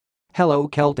Hello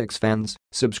Celtics fans,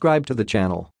 subscribe to the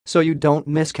channel so you don't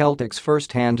miss Celtics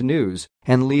first-hand news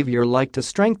and leave your like to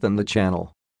strengthen the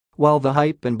channel. While the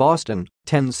hype in Boston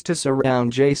tends to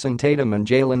surround Jason Tatum and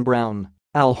Jaylen Brown,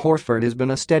 Al Horford has been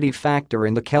a steady factor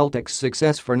in the Celtics'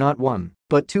 success for not one,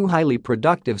 but two highly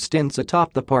productive stints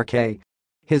atop the parquet.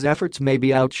 His efforts may be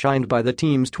outshined by the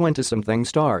team's 20-something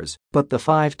stars, but the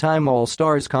five-time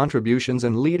All-Star's contributions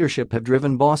and leadership have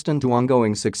driven Boston to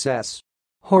ongoing success.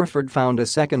 Horford found a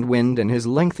second wind in his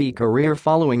lengthy career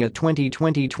following a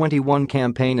 2020-21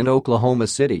 campaign in Oklahoma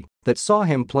City that saw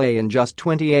him play in just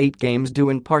 28 games due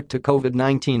in part to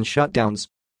COVID-19 shutdowns.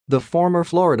 The former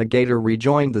Florida Gator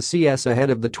rejoined the CS ahead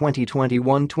of the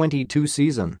 2021-22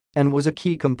 season and was a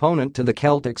key component to the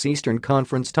Celtics' Eastern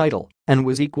Conference title and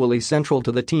was equally central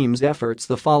to the team's efforts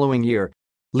the following year.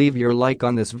 Leave your like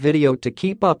on this video to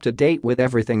keep up to date with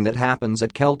everything that happens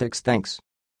at Celtics. Thanks.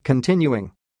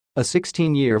 Continuing. A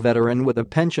 16-year veteran with a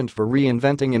penchant for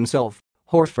reinventing himself,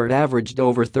 Horford averaged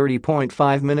over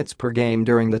 30.5 minutes per game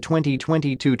during the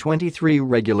 2022-23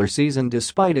 regular season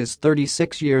despite his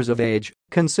 36 years of age,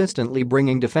 consistently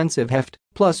bringing defensive heft,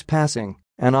 plus passing,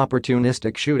 and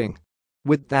opportunistic shooting.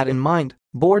 With that in mind,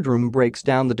 Boardroom breaks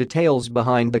down the details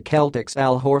behind the Celtics'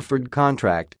 Al Horford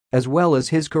contract, as well as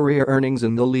his career earnings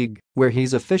in the league, where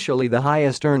he's officially the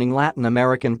highest-earning Latin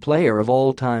American player of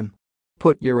all time.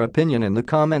 Put your opinion in the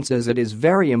comments as it is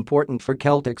very important for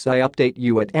Celtics. I update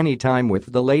you at any time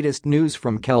with the latest news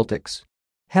from Celtics.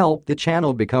 Help the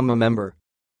channel become a member